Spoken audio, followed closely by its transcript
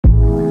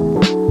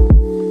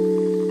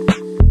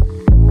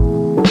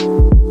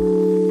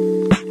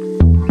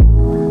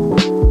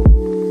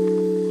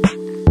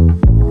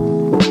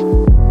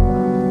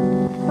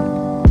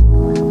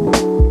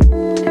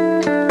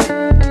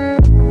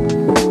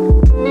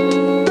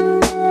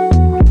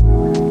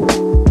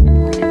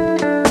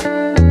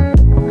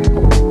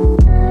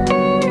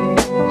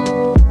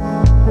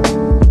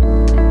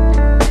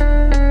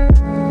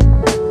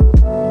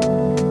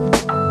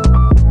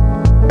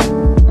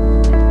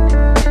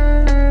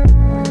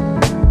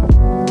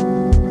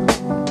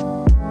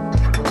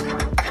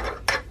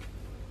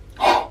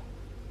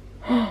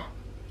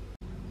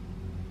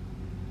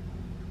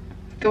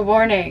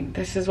Warning,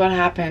 this is what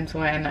happens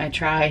when I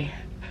try.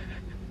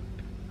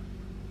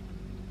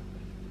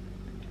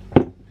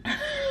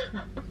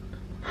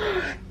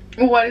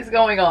 What is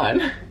going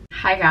on?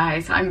 Hi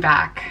guys, I'm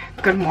back.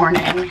 Good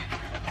morning.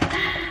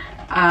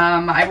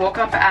 I woke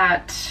up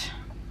at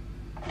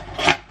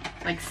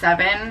like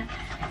 7.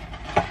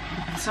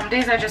 Some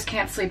days I just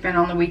can't sleep in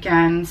on the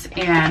weekends,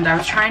 and I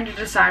was trying to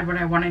decide what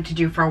I wanted to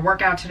do for a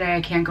workout today.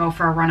 I can't go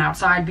for a run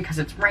outside because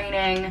it's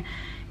raining,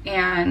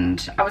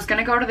 and I was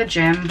gonna go to the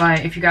gym,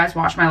 but if you guys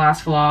watched my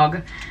last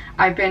vlog,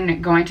 I've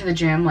been going to the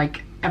gym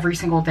like every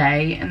single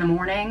day in the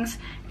mornings,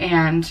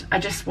 and I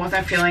just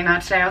wasn't feeling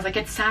that today. I was like,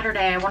 it's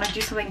Saturday, I want to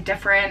do something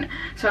different.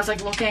 So I was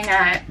like looking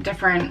at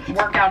different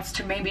workouts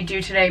to maybe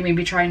do today,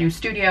 maybe try a new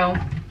studio,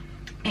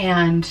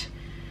 and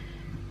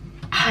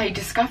I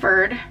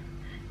discovered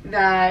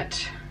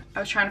that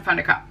I was trying to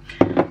find a cup.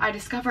 I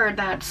discovered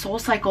that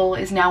SoulCycle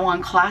is now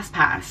on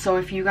ClassPass. So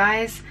if you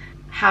guys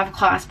have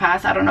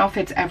ClassPass, I don't know if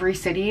it's every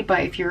city, but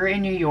if you're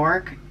in New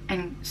York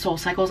and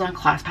SoulCycle's on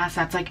ClassPass,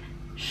 that's like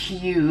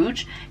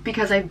huge,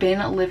 because I've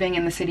been living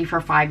in the city for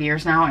 5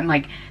 years now, and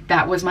like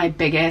that was my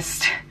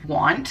biggest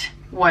want,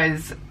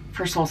 was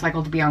for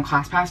SoulCycle to be on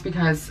ClassPass,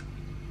 because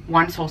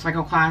one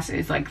SoulCycle class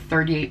is like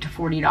 $38 to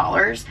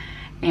 $40,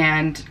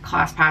 and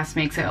ClassPass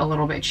makes it a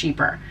little bit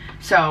cheaper.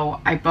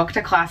 So I booked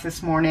a class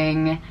this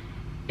morning.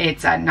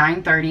 It's at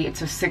 9:30.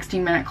 It's a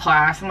 16-minute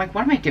class. I'm like,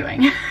 what am I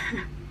doing?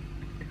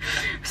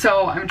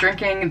 So I'm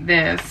drinking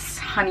this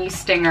Honey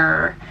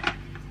Stinger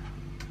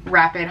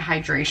Rapid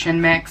Hydration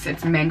Mix.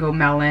 It's mango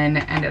melon,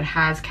 and it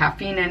has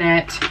caffeine in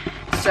it.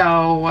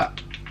 So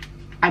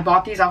I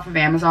bought these off of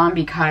Amazon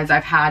because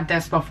I've had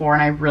this before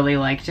and I really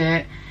liked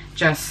it.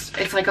 Just,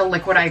 it's like a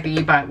liquid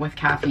IV but with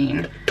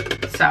caffeine.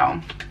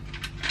 So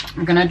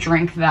I'm gonna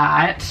drink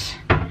that,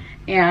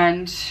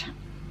 and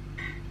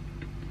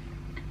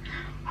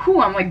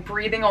whew, I'm like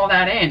breathing all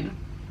that in.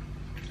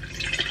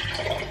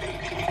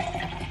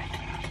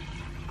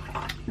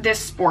 This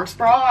sports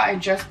bra I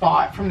just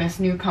bought from this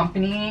new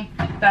company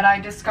that I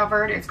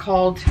discovered. It's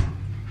called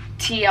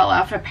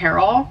TLF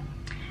Apparel,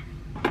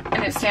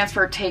 and it stands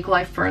for Take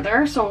Life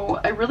Further. So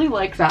I really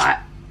like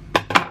that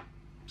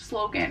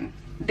slogan.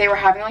 They were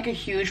having like a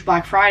huge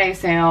Black Friday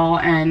sale,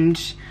 and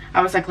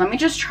I was like, let me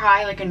just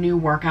try like a new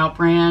workout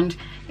brand,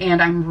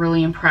 and I'm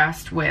really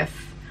impressed with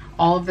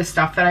all of the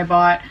stuff that I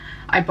bought.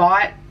 I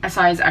bought a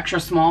size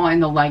extra small in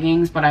the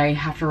leggings, but I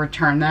have to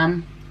return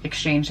them,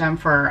 exchange them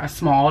for a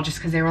small, just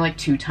because they were like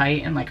too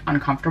tight and like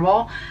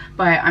uncomfortable.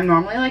 But I'm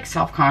normally like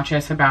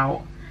self-conscious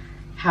about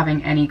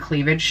having any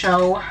cleavage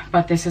show,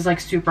 but this is like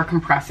super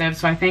compressive,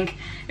 so I think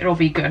it'll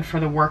be good for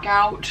the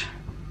workout.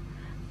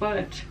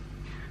 But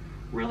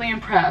really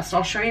impressed.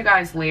 I'll show you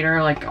guys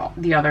later like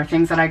the other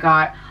things that I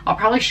got. I'll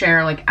probably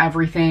share like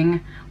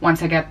everything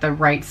once I get the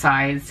right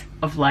size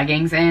of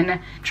leggings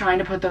in. Trying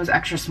to put those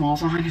extra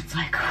smalls on, it's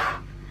like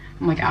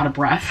I'm like out of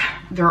breath.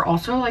 They're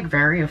also like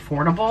very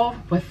affordable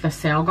with the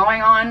sale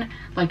going on.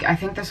 Like I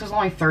think this was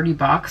only 30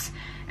 bucks,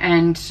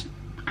 and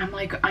I'm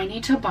like, I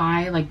need to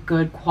buy like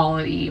good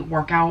quality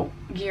workout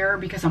gear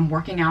because I'm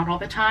working out all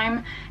the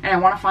time, and I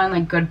want to find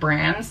like good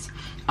brands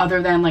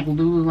other than like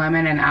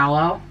Lululemon and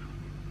Aloe.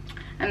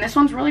 And this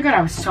one's really good.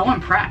 I was so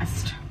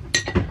impressed.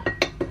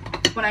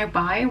 When I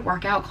buy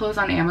workout clothes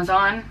on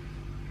Amazon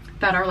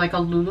that are like a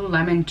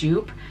Lululemon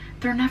dupe,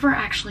 they're never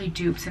actually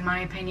dupes in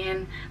my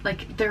opinion.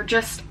 Like they're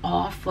just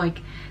off like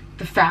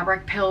the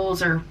fabric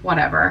pills or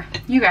whatever.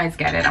 You guys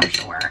get it, I'm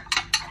sure.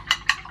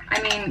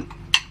 I mean,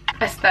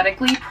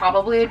 aesthetically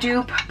probably a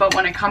dupe, but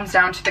when it comes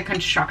down to the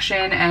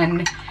construction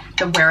and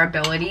the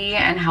wearability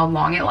and how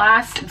long it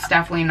lasts, it's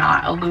definitely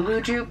not a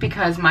Lulu dupe,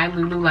 because my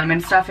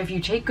Lululemon stuff, if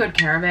you take good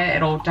care of it,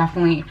 it'll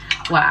definitely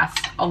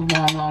last a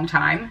long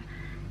time.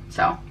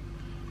 So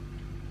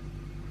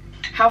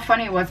how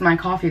funny was my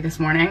coffee this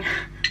morning?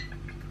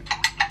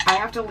 I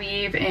have to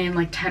leave in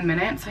like 10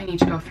 minutes. I need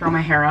to go throw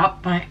my hair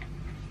up, but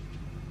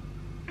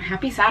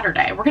happy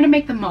Saturday. We're gonna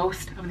make the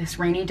most of this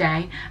rainy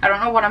day. I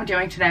don't know what I'm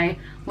doing today.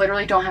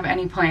 Literally don't have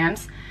any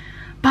plans.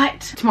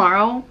 But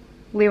tomorrow,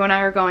 Leo and I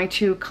are going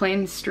to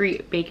Clinton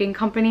Street Baking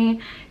Company.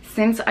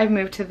 Since I've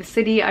moved to the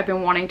city, I've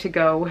been wanting to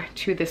go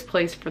to this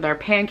place for their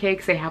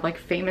pancakes. They have like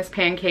famous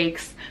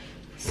pancakes.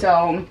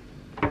 So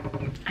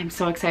I'm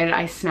so excited.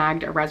 I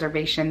snagged a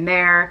reservation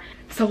there.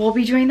 So we'll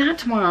be doing that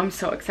tomorrow. I'm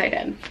so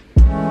excited.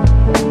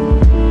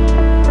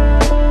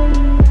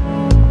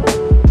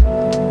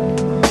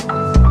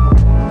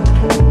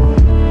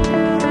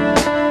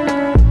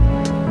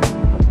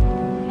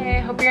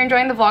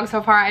 Enjoying the vlog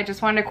so far. I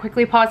just wanted to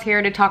quickly pause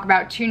here to talk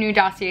about 2 new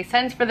Dossier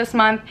scents for this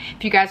month.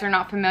 If you guys are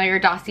not familiar,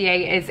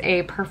 Dossier is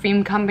a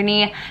perfume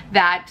company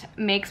that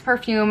makes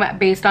perfume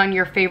based on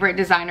your favorite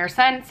designer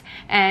scents,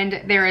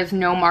 and there is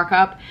no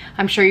markup.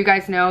 I'm sure you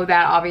guys know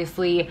that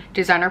obviously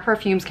designer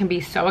perfumes can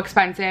be so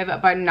expensive,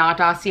 but not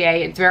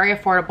Dossier. It's very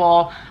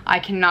affordable. I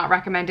cannot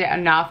recommend it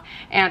enough,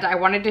 and I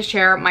wanted to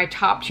share my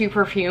top 2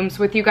 perfumes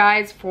with you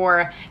guys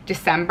for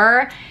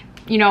December.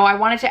 You know, I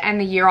wanted to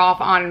end the year off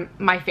on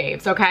my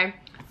faves, okay?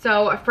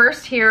 So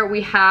first here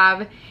we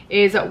have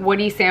is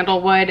Woody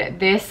Sandalwood.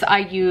 This I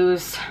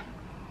use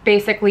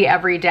basically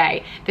every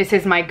day. This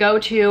is my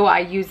go-to. I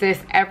use this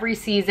every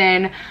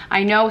season.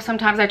 I know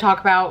sometimes I talk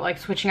about like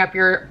switching up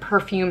your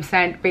perfume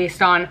scent based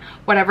on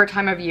whatever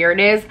time of year it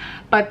is,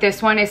 but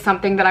this one is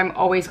something that I'm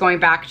always going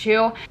back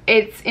to.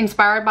 It's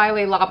inspired by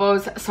Le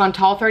Labo's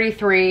Santal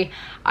 33.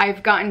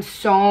 I've gotten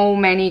so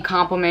many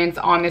compliments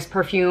on this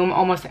perfume.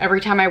 Almost every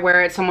time I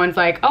wear it, someone's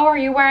like, oh, are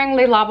you wearing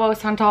Le Labo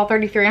Santal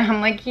 33? And I'm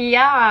like,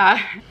 yeah.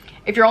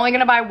 If you're only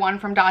gonna buy one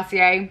from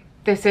Dossier,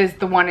 this is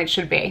the one it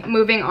should be.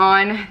 Moving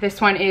on, this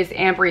one is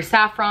Ambery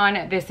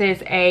Saffron. This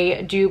is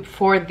a dupe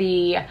for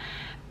the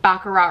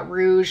Baccarat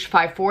Rouge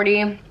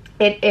 540.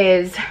 It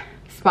is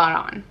spot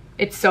on.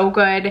 It's so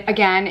good.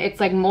 Again,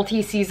 it's like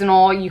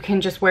multi-seasonal. You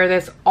can just wear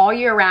this all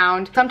year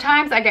round.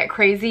 Sometimes I get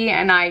crazy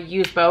and I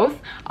use both.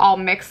 I'll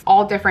mix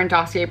all different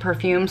Dossier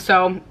perfumes.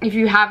 So if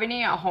you have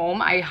any at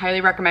home, I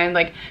highly recommend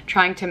like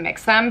trying to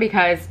mix them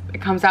because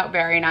it comes out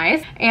very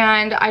nice.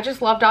 And I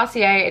just love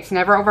Dossier. It's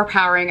never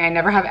overpowering. I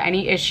never have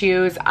any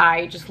issues.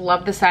 I just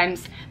love the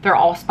scents. They're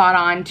all spot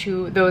on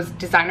to those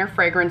designer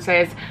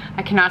fragrances.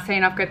 I cannot say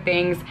enough good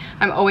things.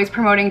 I'm always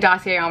promoting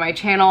Dossier on my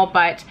channel,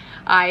 but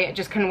I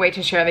just couldn't wait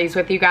to share these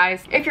with you guys.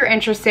 If you're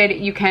interested,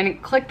 you can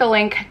click the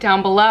link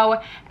down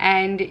below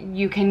and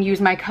you can use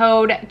my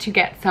code to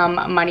get some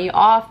money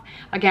off.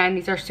 Again,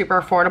 these are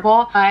super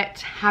affordable, but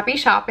happy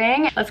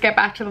shopping. Let's get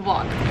back to the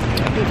vlog.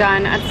 I'm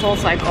done at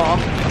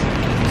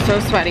SoulCycle. So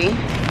sweaty.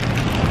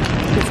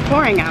 It's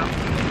pouring out,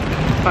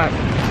 but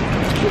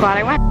I'm glad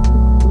I went.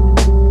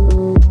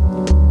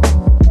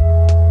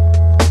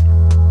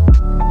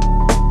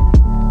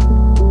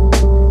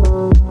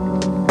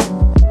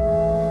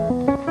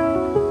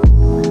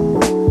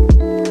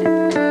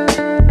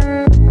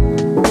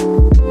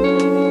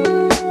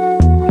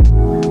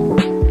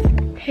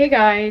 Hey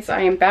guys,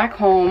 I am back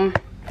home.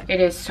 It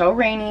is so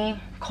rainy,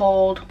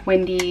 cold,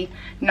 windy,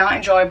 not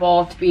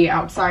enjoyable to be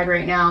outside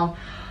right now.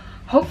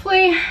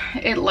 Hopefully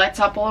it lets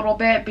up a little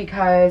bit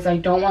because I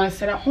don't want to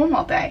sit at home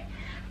all day.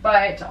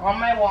 But on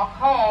my walk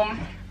home,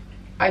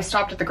 I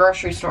stopped at the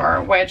grocery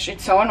store, which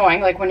it's so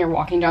annoying like when you're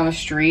walking down the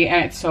street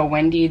and it's so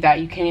windy that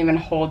you can't even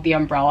hold the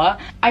umbrella.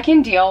 I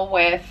can deal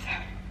with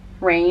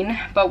rain,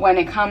 but when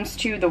it comes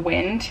to the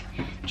wind,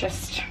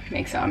 just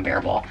makes it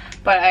unbearable.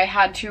 But I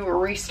had to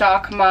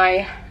restock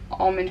my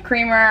almond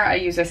creamer. I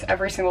use this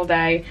every single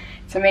day.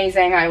 It's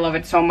amazing. I love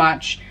it so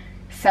much.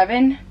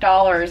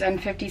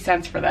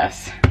 $7.50 for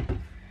this.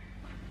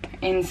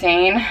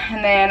 Insane.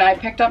 And then I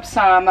picked up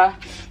some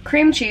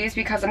cream cheese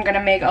because I'm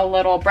gonna make a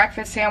little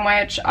breakfast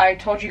sandwich. I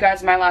told you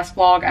guys in my last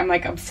vlog I'm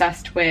like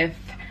obsessed with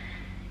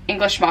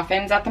English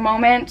muffins at the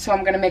moment, so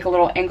I'm gonna make a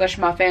little English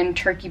muffin,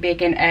 turkey,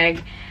 bacon,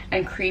 egg,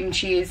 and cream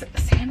cheese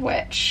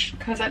sandwich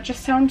because that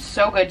just sounds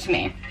so good to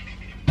me.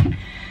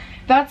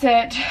 That's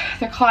it.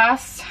 The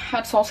class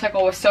at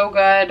SoulCycle was so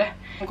good.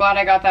 I'm glad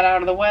I got that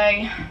out of the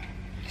way,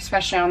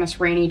 especially on this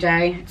rainy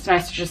day. It's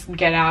nice to just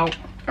get out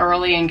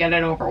early and get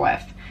it over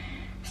with.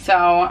 So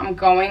I'm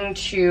going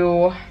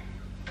to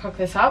cook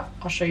this up.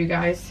 I'll show you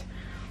guys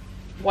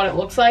what it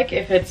looks like,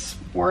 if it's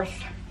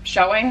worth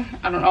showing.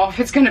 I don't know if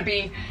it's gonna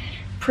be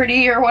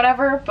pretty or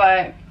whatever,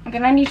 but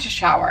then I need to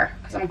shower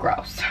because I'm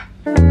gross.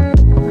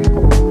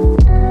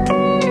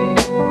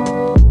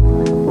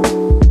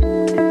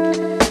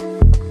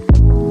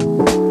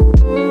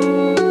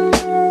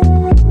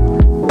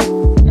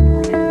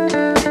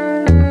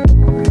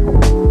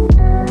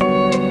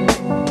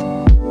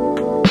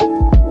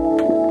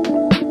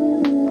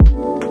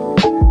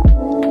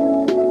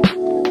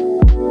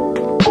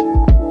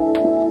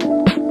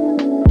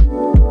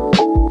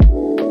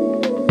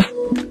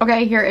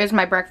 Okay, here is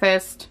my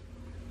breakfast.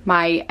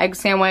 My egg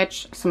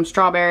sandwich, some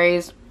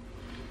strawberries.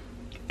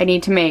 I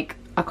need to make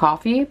a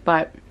coffee,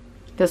 but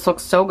this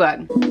looks so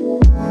good.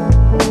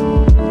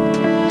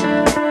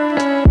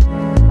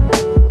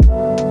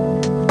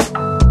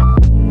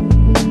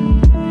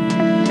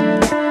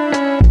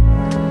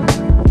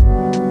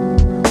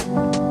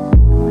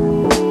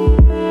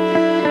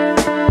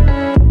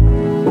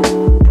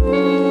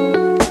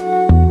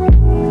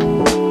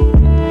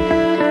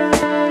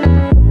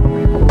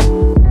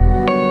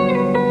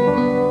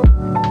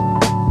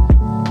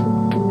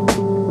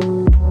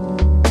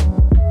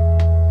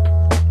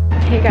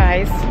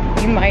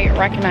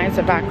 Recognize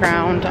the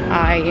background.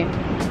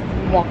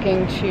 I'm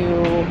walking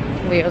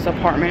to Leo's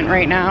apartment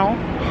right now.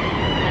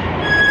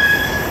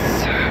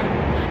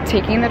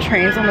 Taking the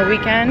trains on the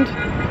weekend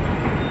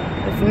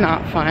is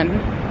not fun,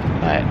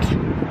 but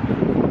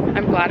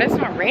I'm glad it's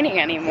not raining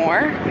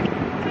anymore.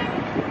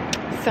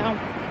 So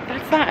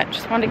that's that.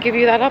 Just wanted to give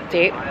you that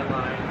update.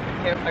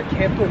 I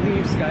can't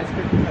believe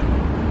skyscraper.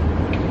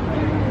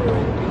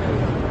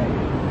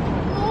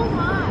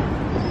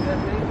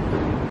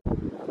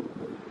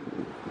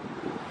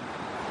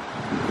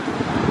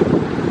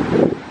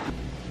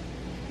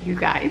 You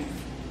guys,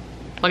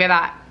 look at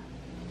that.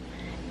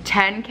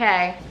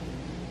 10K.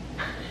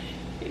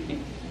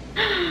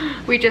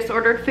 We just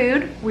ordered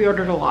food. We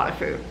ordered a lot of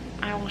food.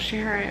 I will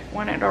share it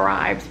when it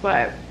arrives,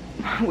 but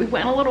we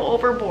went a little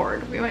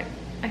overboard.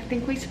 I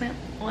think we spent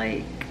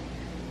like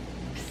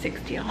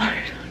 $60 on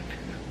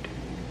food,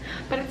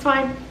 but it's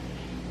fine.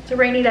 It's a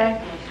rainy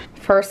day.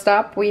 First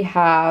up, we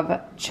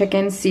have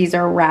chicken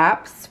Caesar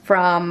wraps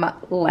from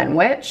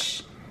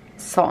Lenwich.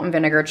 Salt and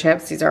vinegar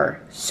chips. These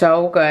are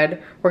so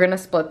good. We're gonna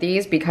split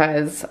these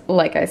because,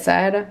 like I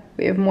said,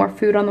 we have more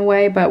food on the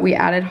way, but we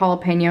added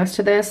jalapenos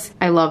to this.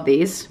 I love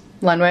these.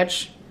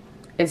 Lenwich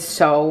is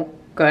so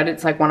good.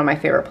 It's like one of my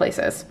favorite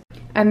places.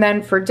 And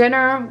then for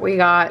dinner, we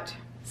got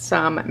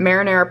some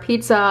marinara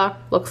pizza.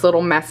 Looks a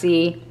little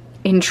messy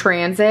in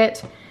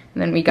transit.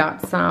 And then we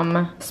got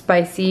some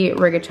spicy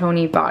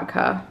rigatoni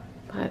vodka.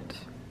 But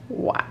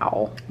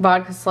wow.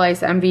 Vodka slice,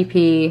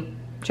 MVP,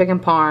 chicken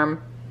parm,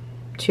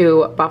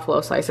 2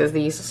 buffalo slices.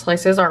 These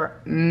slices are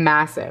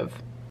massive.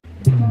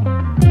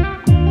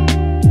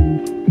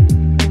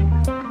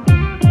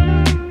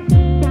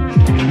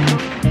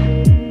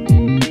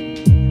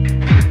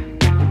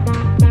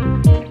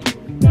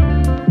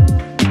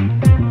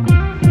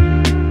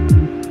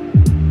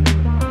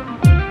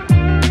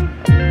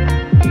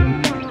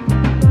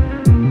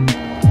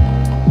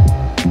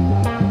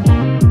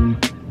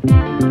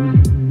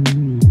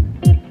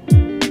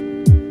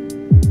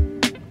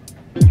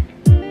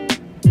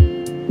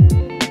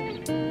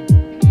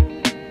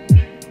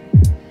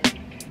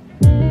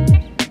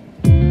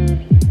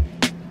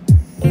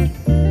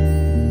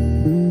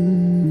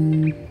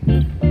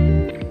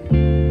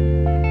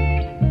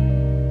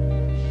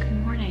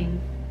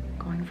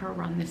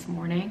 This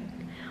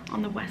morning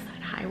on the West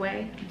Side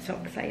Highway. I'm so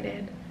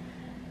excited.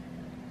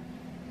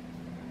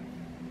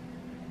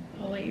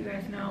 I'll let you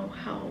guys know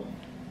how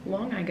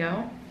long I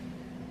go.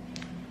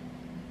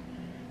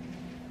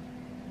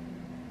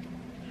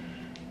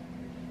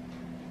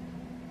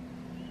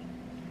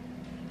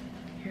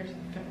 Here's the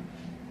film.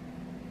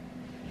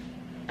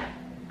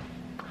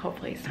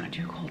 Hopefully it's not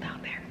too cold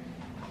out there.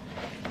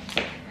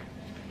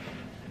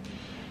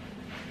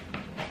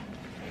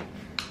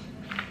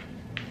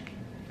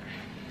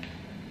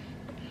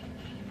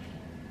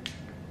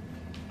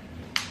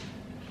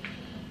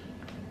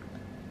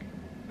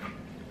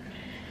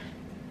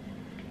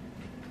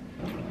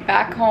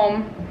 Back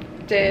home,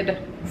 did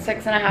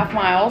 6.5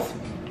 miles.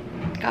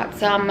 Got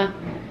some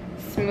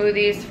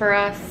smoothies for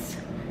us.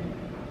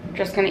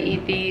 Just gonna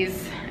eat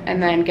these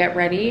and then get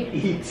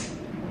ready.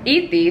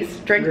 Eat these,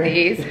 drink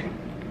these.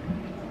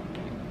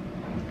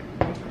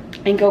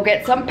 And go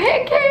get some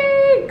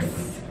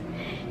pancakes!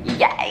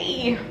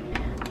 Yay!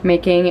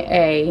 Making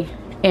a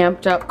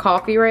amped up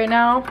coffee right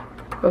now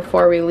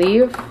before we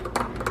leave.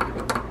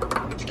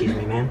 Excuse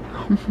me, ma'am.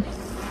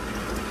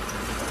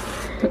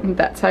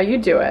 That's how you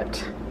do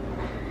it.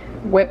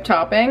 Whipped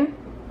topping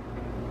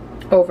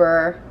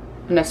over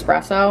an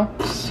espresso.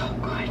 So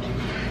good.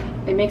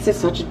 It makes it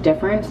such a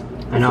difference.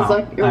 I know. This is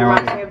like, it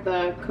reminds me of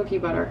the cookie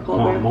butter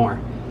cold brew. More.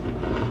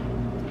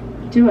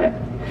 Do it.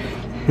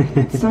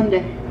 It's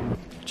Sunday.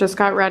 Just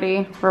got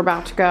ready. We're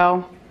about to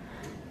go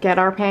get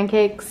our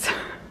pancakes.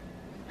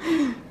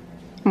 I'm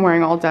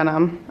wearing all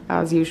denim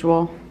as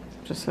usual.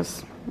 Just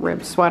this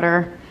ribbed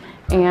sweater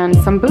and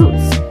some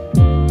boots.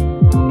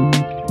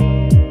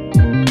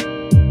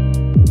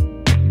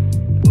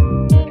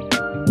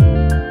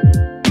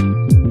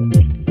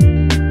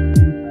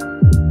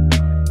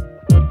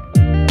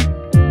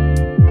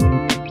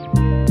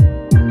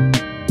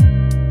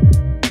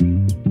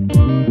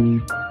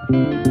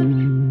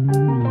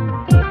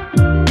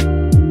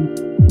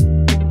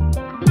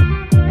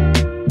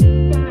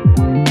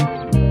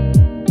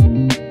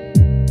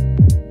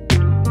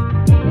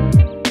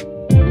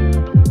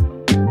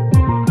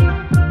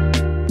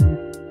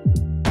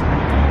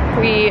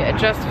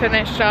 Just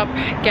finished up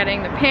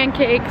getting the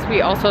pancakes. We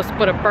also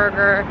split a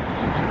burger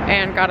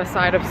and got a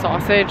side of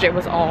sausage. It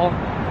was all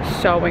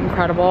so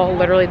incredible.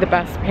 Literally the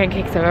best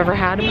pancakes I've ever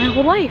had in my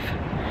whole life.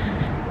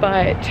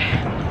 But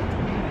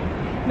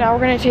now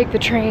we're gonna take the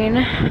train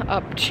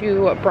up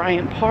to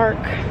Bryant Park.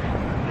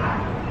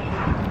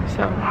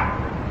 So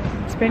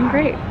it's been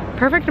great.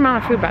 Perfect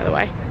amount of food, by the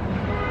way.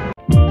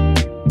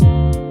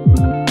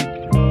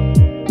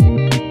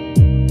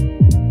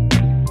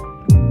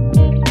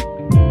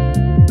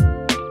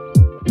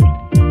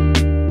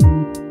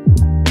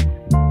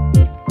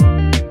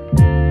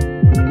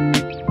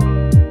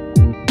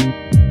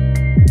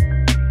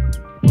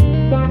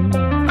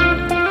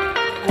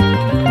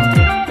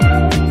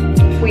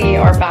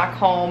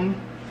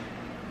 Home,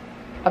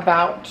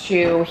 about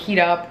to heat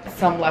up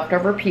some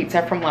leftover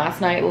pizza from last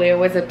night. Leo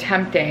was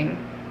attempting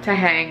to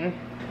hang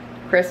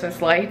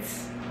Christmas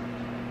lights,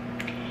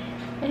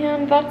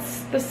 and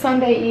that's the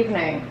Sunday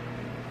evening.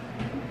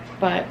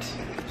 But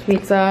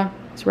pizza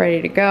is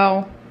ready to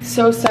go.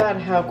 So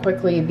sad how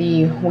quickly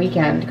the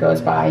weekend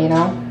goes by, you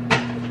know?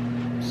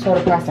 So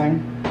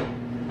depressing.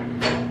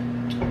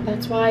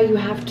 That's why you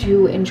have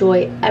to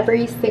enjoy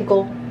every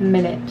single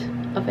minute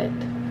of it.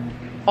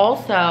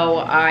 Also,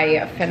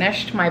 I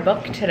finished my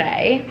book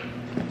today.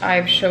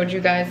 I've showed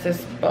you guys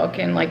this book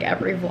in like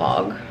every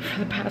vlog for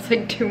the past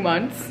like 2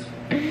 months.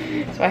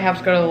 So I have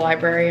to go to the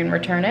library and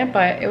return it,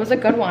 but it was a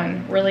good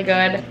one, really good.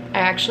 I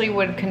actually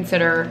would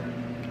consider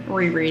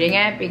rereading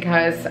it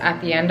because at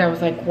the end I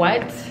was like,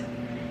 what?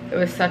 It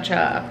was such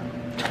a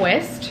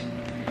twist.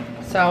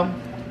 So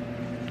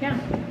yeah.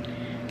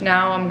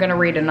 Now I'm gonna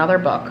read another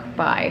book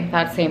by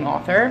that same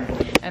author,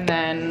 and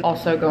then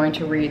also going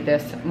to read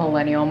this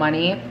Millennial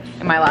Money.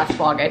 In my last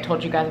vlog, I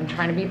told you guys I'm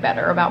trying to be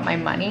better about my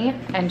money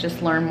and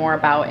just learn more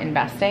about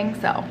investing,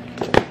 so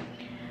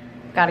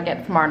gotta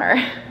get smarter.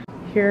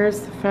 Here's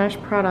the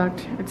finished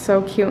product. It's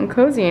so cute and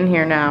cozy in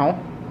here now.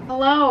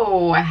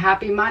 Hello,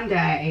 happy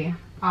Monday.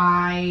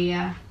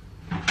 I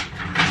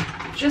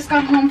just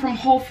got home from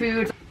Whole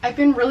Foods. I've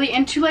been really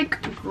into like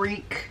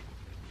Greek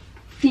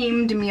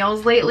themed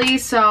meals lately,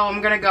 so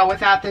I'm gonna go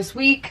with that this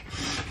week.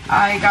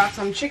 I got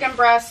some chicken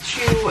breast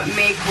to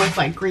make with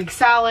like Greek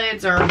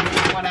salads or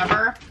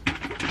whatever.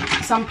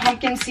 Some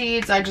pumpkin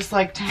seeds, I just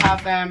like to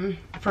have them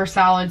for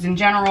salads in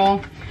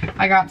general.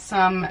 I got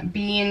some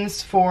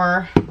beans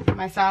for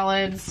my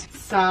salads,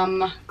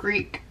 some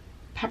Greek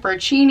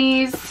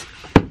pepperoncinis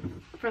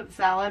for the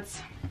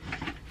salads,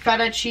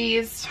 feta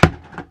cheese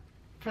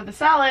for the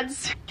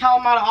salads,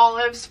 Kalamata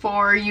olives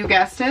for, you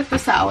guessed it, the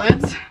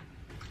salads,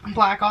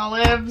 black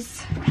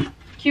olives,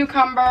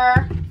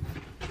 cucumber,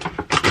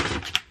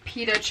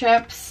 pita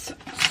chips,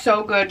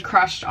 so good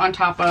crushed on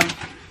top of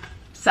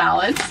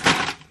salads,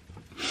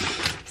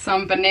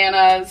 some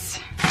bananas.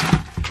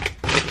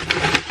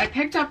 I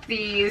picked up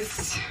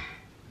these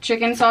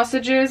chicken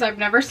sausages. I've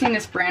never seen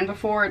this brand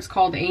before. It's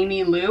called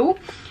Amy Lou,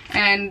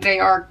 and they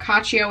are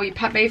cacio e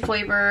pepe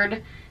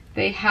flavored.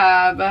 They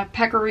have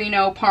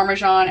pecorino,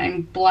 parmesan,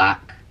 and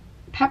black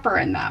pepper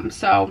in them,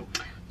 so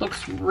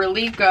looks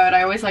really good.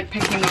 I always like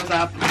picking those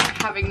up,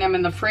 having them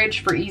in the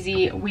fridge for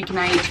easy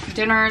weeknight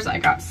dinners. I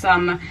got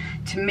some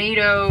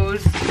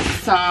tomatoes,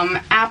 some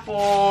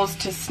apples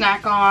to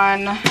snack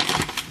on,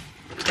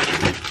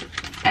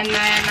 and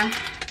then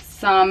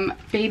some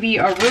baby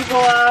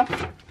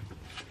arugula,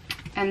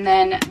 and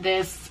then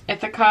this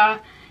Ithaca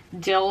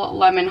dill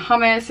lemon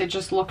hummus. It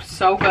just looked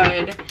so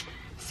good.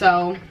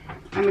 So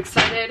I'm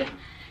excited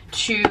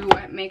to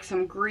make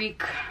some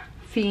Greek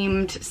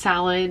themed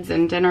salads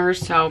and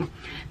dinners, so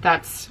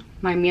that's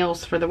my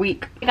meals for the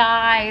week. Hey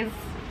guys,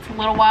 it's a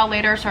little while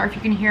later, sorry if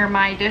you can hear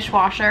my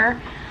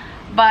dishwasher,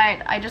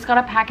 but I just got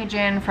a package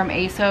in from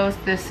ASOS.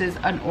 This is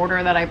an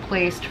order that I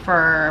placed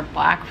for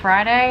Black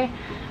Friday,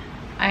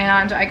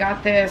 and I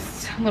got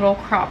this little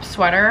crop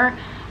sweater.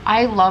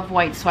 I love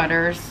white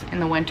sweaters in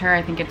the winter.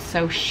 I think it's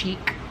so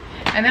chic.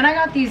 And then I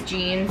got these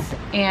jeans,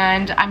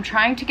 and I'm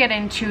trying to get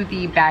into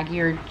the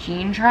baggier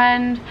jean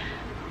trend,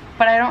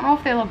 but I don't know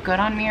if they look good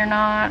on me or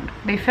not.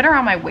 They fit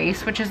around my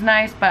waist, which is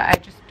nice, but I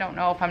just don't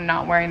know if I'm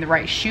not wearing the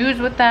right shoes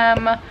with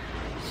them.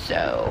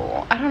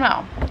 So, I don't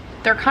know.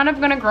 They're kind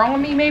of gonna grow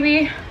on me,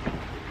 maybe.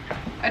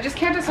 I just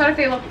can't decide if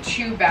they look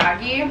too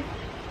baggy.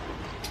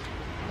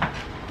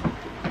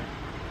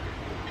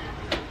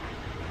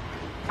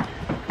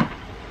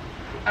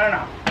 I don't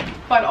know.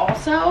 But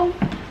also,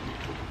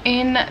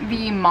 in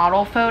the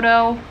model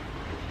photo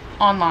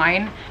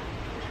online,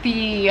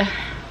 the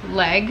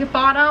leg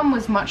bottom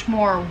was much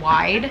more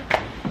wide,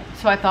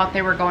 so I thought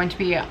they were going to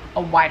be a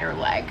wider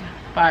leg,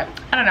 but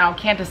I don't know,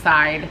 can't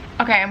decide.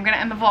 Okay, I'm gonna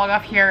end the vlog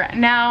off here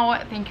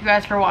now. Thank you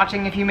guys for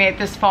watching. If you made it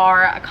this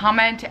far,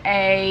 comment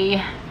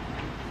a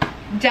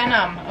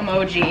denim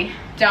emoji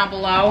down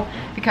below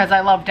because I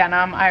love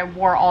denim. I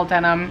wore all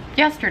denim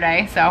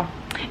yesterday, so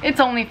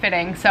it's only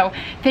fitting. So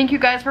thank you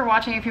guys for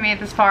watching. If you made it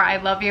this far, I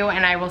love you,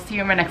 and I will see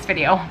you in my next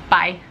video.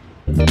 Bye.